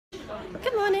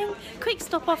Good morning. Quick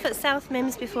stop off at South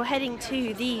Mims before heading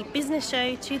to the Business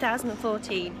Show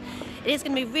 2014. It is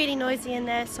going to be really noisy in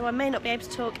there, so I may not be able to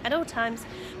talk at all times,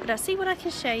 but I'll see what I can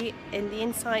show you in the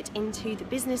insight into the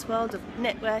business world of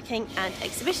networking and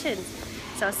exhibitions.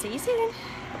 So I'll see you soon.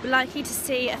 We're likely to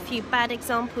see a few bad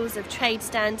examples of trade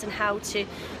stands and how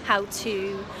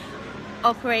to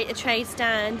operate a trade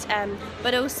stand,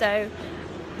 but also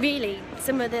really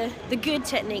some of the good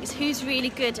techniques. Who's really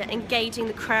good at engaging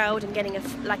the crowd and getting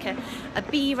a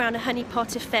bee around a honey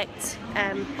pot effect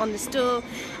on the stall.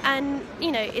 And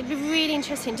you know, it'd be really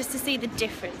interesting just to see the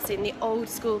difference in the old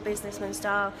school businessman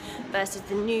style versus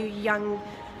the new young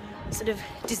sort of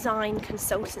design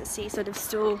consultancy sort of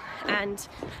stall. And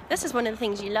this is one of the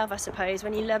things you love, I suppose,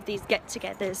 when you love these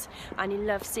get-togethers and you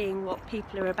love seeing what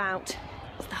people are about.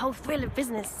 It's the whole thrill of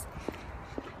business.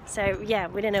 So yeah,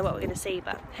 we don't know what we're going to see,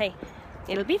 but hey,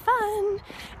 it'll be fun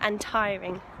and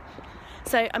tiring.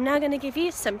 So I'm now going to give you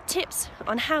some tips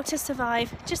on how to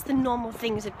survive just the normal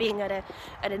things of being at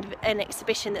an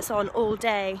exhibition that's on all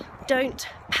day. Don't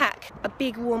pack a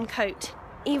big warm coat,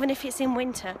 even if it's in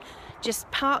winter.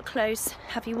 Just park close,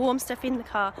 have your warm stuff in the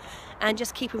car, and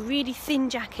just keep a really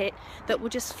thin jacket that will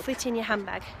just fit in your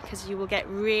handbag, because you will get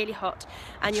really hot.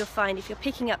 And you'll find if you're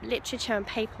picking up literature and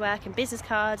paperwork and business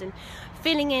cards and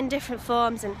filling in different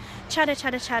forms and chatter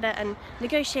and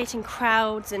negotiating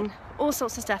crowds and all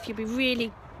sorts of stuff, you'll be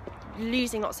really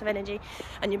losing lots of energy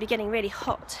and you'll be getting really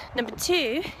hot. Number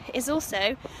 2 is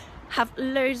also have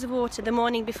loads of water the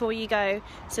morning before you go,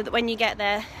 so that when you get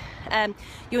there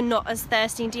you're not as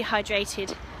thirsty and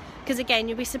dehydrated, because again,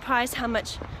 you'll be surprised how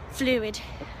much fluid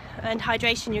and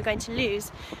hydration you're going to lose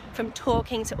from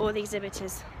talking to all the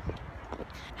exhibitors.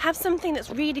 Have something that's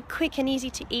really quick and easy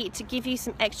to eat to give you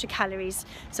some extra calories,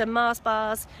 so Mars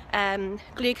bars,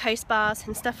 glucose bars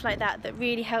and stuff like that, that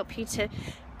really help you to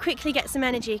quickly get some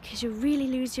energy, because you'll really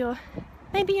lose your,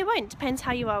 maybe you won't, depends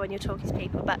how you are when you're talking to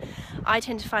people, but I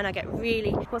tend to find I get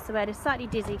really, what's the word, is slightly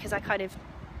dizzy, because I kind of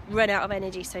run out of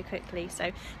energy so quickly.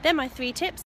 So they're my 3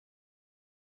 tips.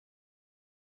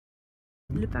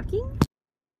 Le parking.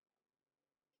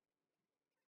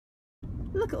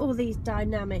 Look at all these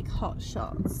dynamic hot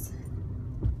shots.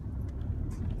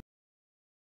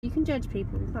 You can judge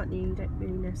people, can't you? You don't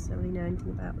really necessarily know anything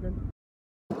about them.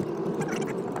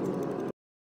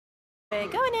 We're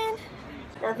going in.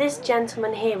 Now this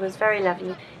gentleman here was very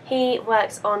lovely. He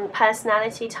works on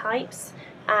personality types,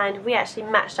 and we actually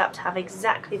matched up to have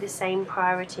exactly the same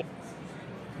priority.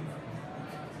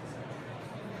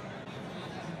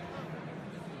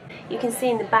 You can see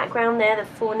in the background there the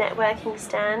 4 networking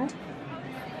stand.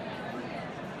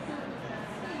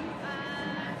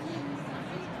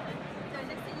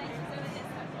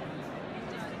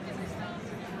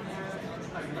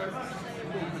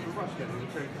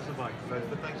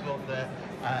 Thanks a lot there,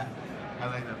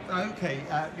 Helena. Okay,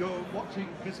 you're watching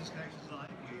Business Connections Live.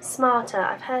 Smarter,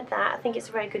 I've heard that. I think it's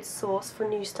a very good source for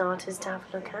new starters to have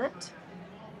a look at.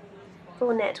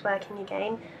 For networking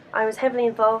again, I was heavily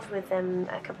involved with them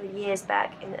a couple of years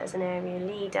back as an area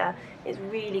leader. It's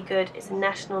really good, it's a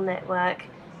national network.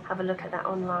 Have a look at that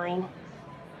online.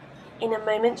 In a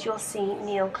moment you'll see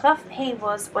Neil Clough. He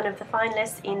was one of the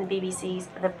finalists in the BBC's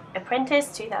The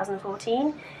Apprentice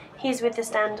 2014. He's with the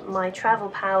stand My Travel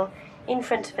Pal in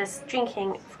front of us,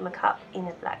 drinking from a cup in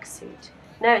a black suit.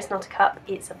 No, it's not a cup,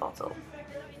 it's a bottle.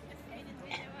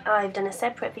 I've done a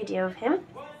separate video of him.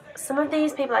 Some of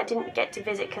these people I didn't get to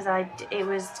visit because it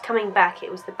was coming back,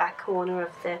 it was the back corner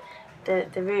of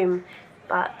the room.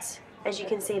 But as you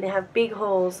can see, they have big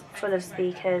halls full of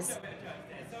speakers.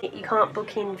 You can't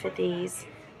book in for these,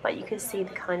 but you can see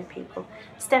the kind of people.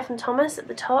 Stephen Thomas at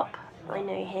the top, I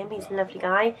know him, he's a lovely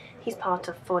guy. He's part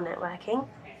of 4 Networking.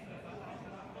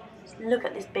 Just look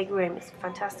at this big room, it's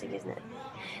fantastic, isn't it?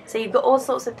 So you've got all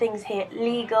sorts of things here,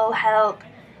 legal help,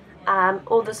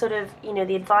 all the sort of, you know,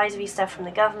 the advisory stuff from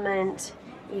the government.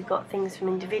 You've got things from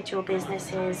individual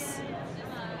businesses,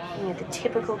 you know, the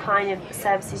typical kind of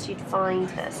services you'd find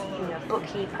as, you know,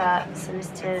 bookkeeper,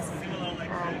 solicitors,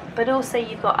 but also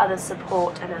you've got other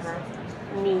support and other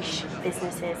niche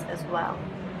businesses as well.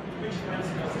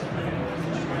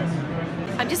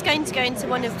 I'm just going to go into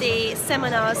one of the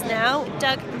seminars now.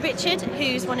 Doug Richard,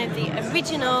 who's one of the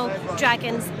original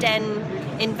Dragon's Den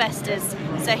investors,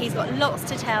 so he's got lots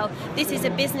to tell. This is a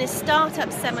business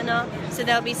startup seminar, so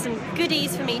there'll be some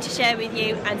goodies for me to share with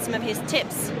you and some of his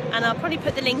tips, and I'll probably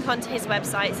put the link onto his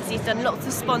website, as he's done lots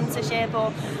of sponsorship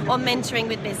or mentoring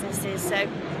with businesses, so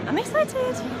I'm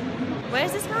excited.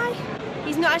 Where's this guy?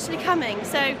 He's not actually coming,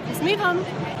 so let's move on.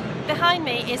 Behind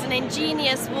me is an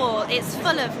ingenious wall. It's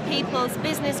full of people's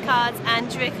business cards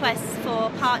and requests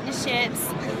for partnerships,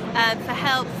 for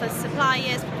help, for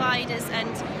suppliers, providers, and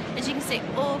as you can see,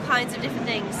 all kinds of different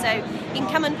things. So you can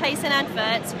come and place an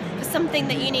advert for something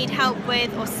that you need help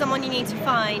with or someone you need to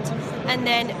find, and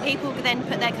then people can then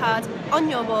put their card on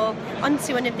your wall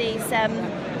onto one of these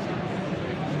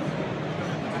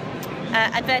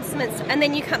advertisements, and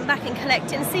then you come back and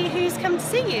collect it and see who's come to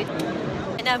see you.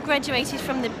 And I've graduated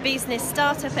from the business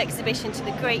startup exhibition to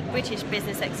the Great British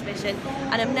Business Exhibition,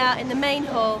 and I'm now in the main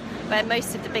hall where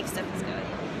most of the big stuff is going.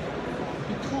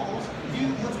 Because you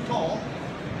have got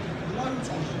loads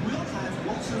on, you will have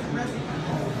lots of revenue.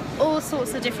 All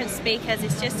sorts of different speakers.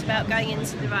 It's just about going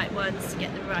into the right ones to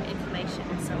get the right information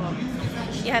and so on.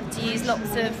 You have to use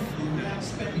lots of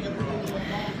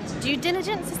due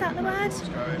diligence, is that the word?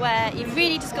 Where you've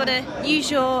really just got to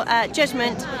use your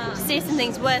judgment to see if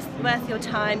something's worth your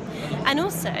time. And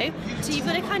also, so you've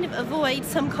got to kind of avoid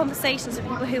some conversations with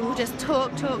people who will just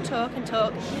talk,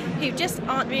 who just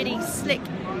aren't really slick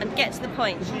and get to the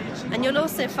point. And you'll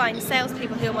also find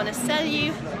salespeople who want to sell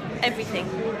you everything.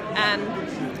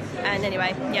 And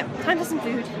anyway, yeah, time for some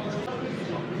food.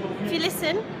 If you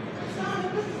listen,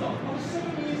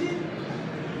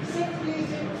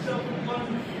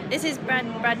 this is Brad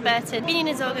Burton. Been in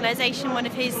his organisation, one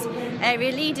of his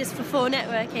area leaders for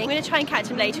networking. I'm going to try and catch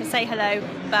him later and say hello,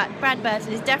 but Brad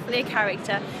Burton is definitely a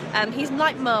character. He's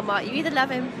like Marmite, you either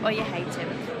love him or you hate him.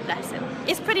 Bless him.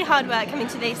 It's pretty hard work coming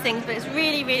to these things, but it's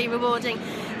really, really rewarding.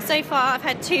 So far I've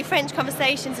had 2 French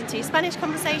conversations and 2 Spanish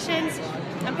conversations,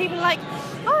 and people are like,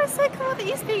 oh, it's so cool that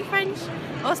you speak French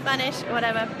or Spanish or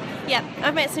whatever. Yeah,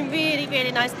 I've met some really,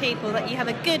 really nice people that you have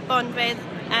a good bond with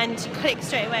and click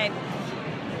straight away.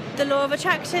 The law of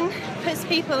attraction puts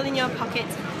people in your pocket.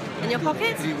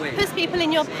 Puts people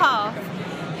in your path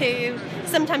who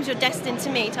sometimes you're destined to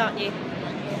meet, aren't you?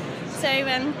 So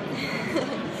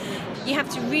you have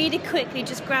to really quickly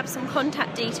just grab some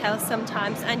contact details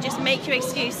sometimes and just make your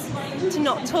excuse to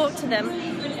not talk to them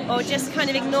or just kind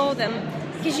of ignore them,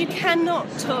 because you cannot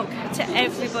talk to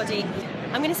everybody.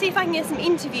 I'm going to see if I can get some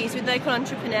interviews with local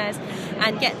entrepreneurs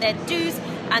and get their do's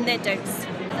and their don'ts.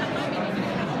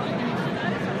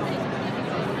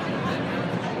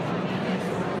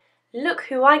 Look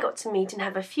who I got to meet and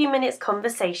have a few minutes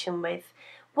conversation with.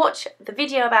 Watch the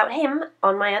video about him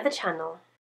on my other channel.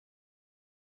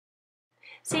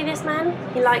 See this man?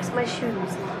 He likes my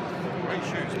shoes. Great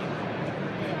shoes.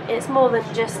 It's more than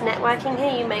just networking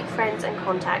here. You make friends and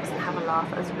contacts and have a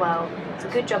laugh as well. It's a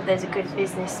good job there's a good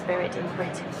business spirit in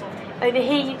Britain. Over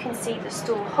here you can see the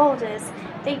stall holders.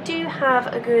 They do have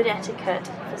a good etiquette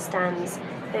for stands.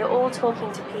 They're all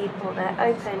talking to people, they're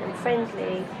open and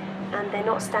friendly, and they're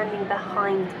not standing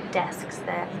behind desks,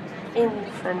 they're in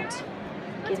front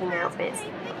giving out bits.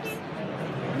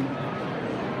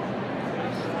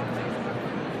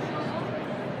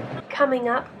 Coming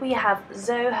up we have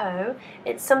Zoho.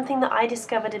 It's something that I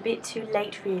discovered a bit too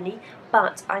late really,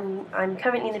 but I'm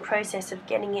currently in the process of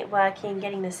getting it working,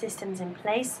 getting the systems in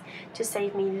place to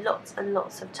save me lots and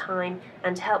lots of time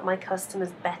and help my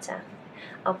customers better.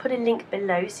 I'll put a link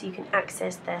below so you can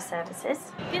access their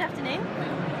services. Good afternoon.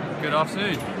 Good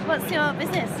afternoon. What's your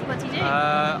business? What do you do?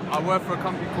 I work for a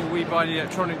company called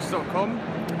WeBuyElectronics.com,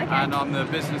 and I'm the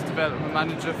business development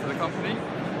manager for the company.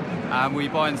 We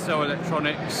buy and sell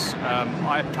electronics,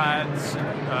 iPads,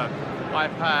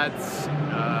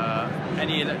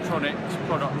 any electronics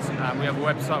products, and we have a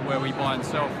website where we buy and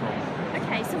sell from.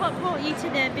 Okay, so what brought you to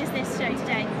the business show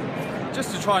today?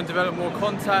 Just to try and develop more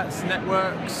contacts,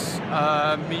 networks,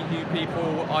 meet new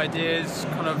people, ideas,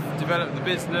 kind of develop the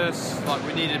business. Like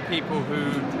we needed people who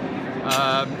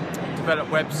develop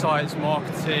websites,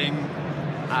 marketing,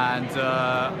 and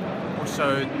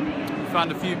also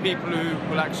found a few people who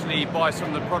will actually buy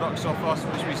some of the products off us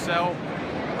which we sell,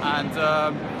 and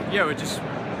yeah, it's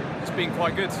been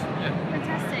quite good. Yeah.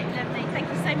 Fantastic, lovely. Thank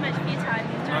you so much for your time.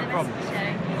 Enjoy the rest of the show.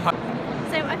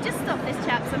 So I've just stopped this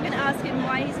chap, so I'm going to ask him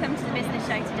why he's come to the business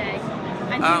show today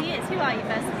and who he is. Who are you,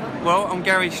 first of all? Well, I'm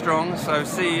Gary Strong, so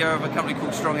CEO of a company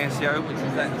called Strong SEO, which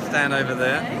is that stand over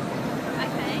there.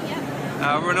 Okay,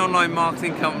 yeah. We're an online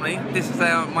marketing company. This is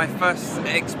my first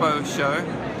expo show.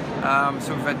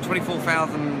 So we've had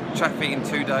 24,000 traffic in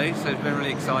 2 days, so it's been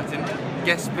really exciting.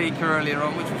 Guest speaker earlier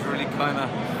on, which was really kind of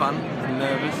fun and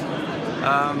nervous.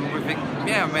 We've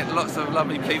met lots of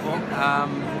lovely people,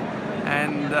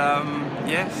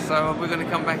 yes, so we're going to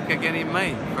come back again in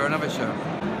May for another show.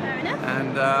 Fair enough.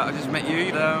 And I just met you,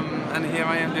 and here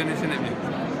I am doing this interview.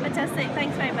 Fantastic,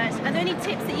 thanks very much. Are there any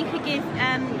tips that you could give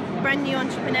brand new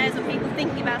entrepreneurs or people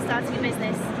thinking about starting a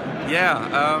business?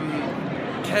 Yeah.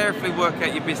 Carefully work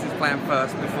out your business plan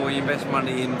first before you invest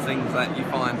money in things that you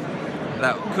find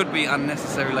that could be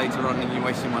unnecessary later on and you're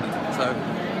wasting money. So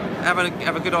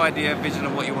have a good idea, vision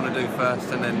of what you want to do first,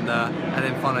 and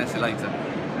then finance it later.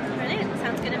 Brilliant.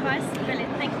 Sounds good advice.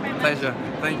 Brilliant. Thank you very much. Pleasure.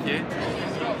 Thank you.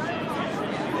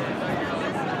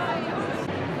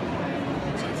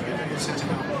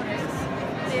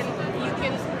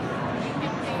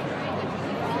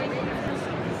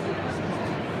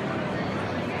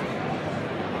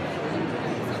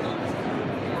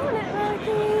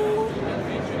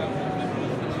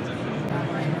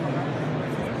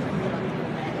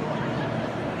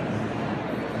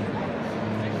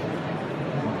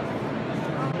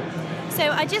 So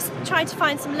I just tried to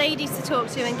find some ladies to talk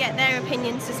to and get their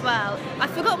opinions as well. I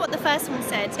forgot what the first one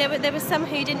said. There were some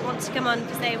who didn't want to come on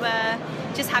because they were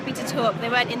just happy to talk. They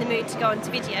weren't in the mood to go onto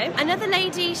video. Another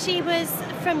lady, she was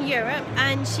from Europe,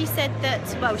 and she said that,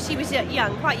 well, she was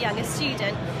young, quite young, a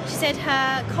student. She said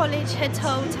her college had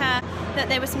told her that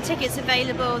there were some tickets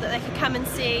available that they could come and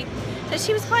see. So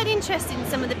she was quite interested in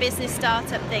some of the business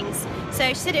startup things. So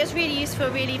she said it was really useful,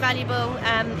 really valuable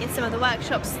in some of the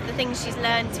workshops, the things she's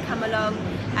learned to come along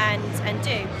and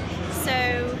do.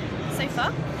 So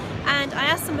far. And I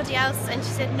asked somebody else and she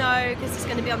said no, because it's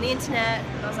going to be on the internet.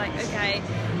 I was like, okay.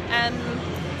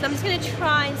 So I'm just going to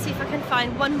try and see if I can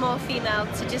find one more female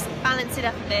to just balance it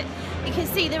up a bit. You can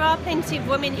see there are plenty of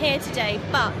women here today,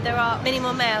 but there are many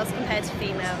more males compared to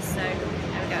females. So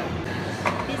there we go.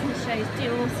 Business shows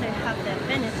do also have their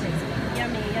benefits.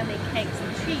 Yummy, yummy cakes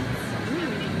and treats.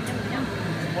 Yum, yum.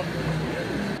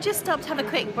 Just stopped to have a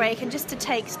quick break and just to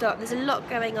take stock. There's a lot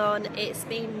going on. It's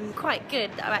been quite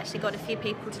good that I've actually got a few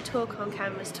people to talk on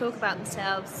cameras, talk about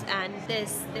themselves, and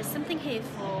there's something here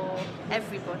for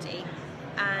everybody.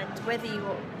 And whether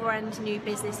you're a brand new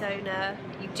business owner,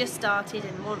 you've just started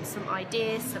and want some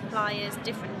ideas, suppliers,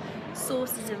 different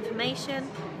sources of information,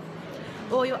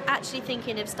 or you're actually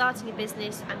thinking of starting a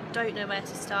business and don't know where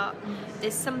to start,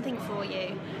 there's something for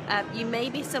you. You may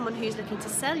be someone who's looking to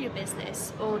sell your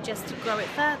business or just to grow it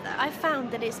further. I've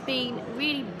found that it's been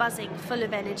really buzzing, full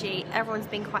of energy. Everyone's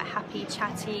been quite happy,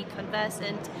 chatty,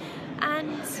 conversant,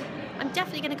 and I'm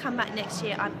definitely going to come back next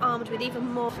year. I'm armed with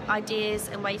even more ideas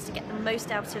and ways to get the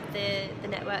most out of the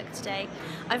network today.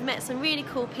 I've met some really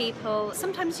cool people.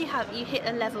 Sometimes you hit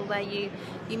a level where you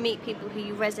meet people who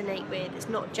you resonate with. It's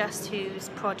not just whose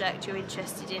product you're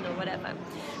interested in or whatever.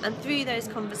 And through those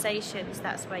conversations,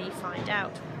 that's where you find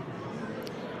out.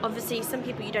 Obviously, some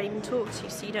people you don't even talk to,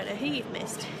 so you don't know who you've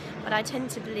missed. But I tend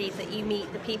to believe that you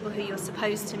meet the people who you're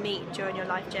supposed to meet during your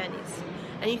life journeys.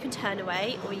 And you can turn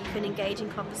away or you can engage in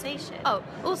conversation. Oh,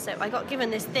 also, I got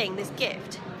given this thing, this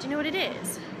gift. Do you know what it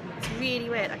is? It's really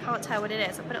weird. I can't tell what it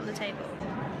is. I'll put it on the table.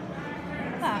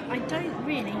 But I don't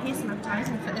really, here's some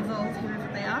advertising for Evolve, whoever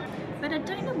they are, but I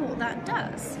don't know what that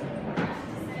does.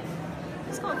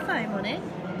 It's got foam on it,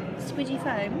 squidgy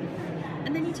foam,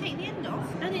 and then you take the end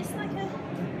off, and it's like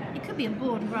it could be a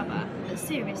board rubber, but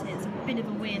seriously, it's a bit of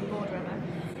a weird board rubber.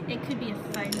 It could be a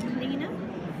foam cleaner.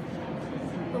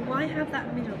 But why have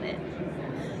that middle bit?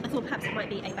 I thought perhaps it might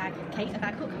be a bag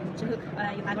hook to hook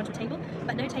your bag onto a table,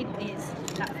 but no table is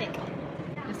that thick.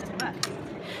 It just doesn't work.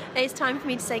 It's time for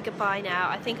me to say goodbye now.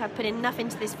 I think I've put enough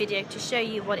into this video to show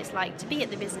you what it's like to be at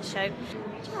the business show.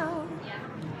 Ciao!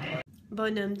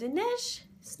 Bonhomme de neige,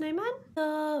 snowman.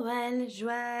 Noël,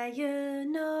 joyeux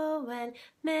Noël,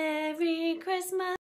 Merry Christmas.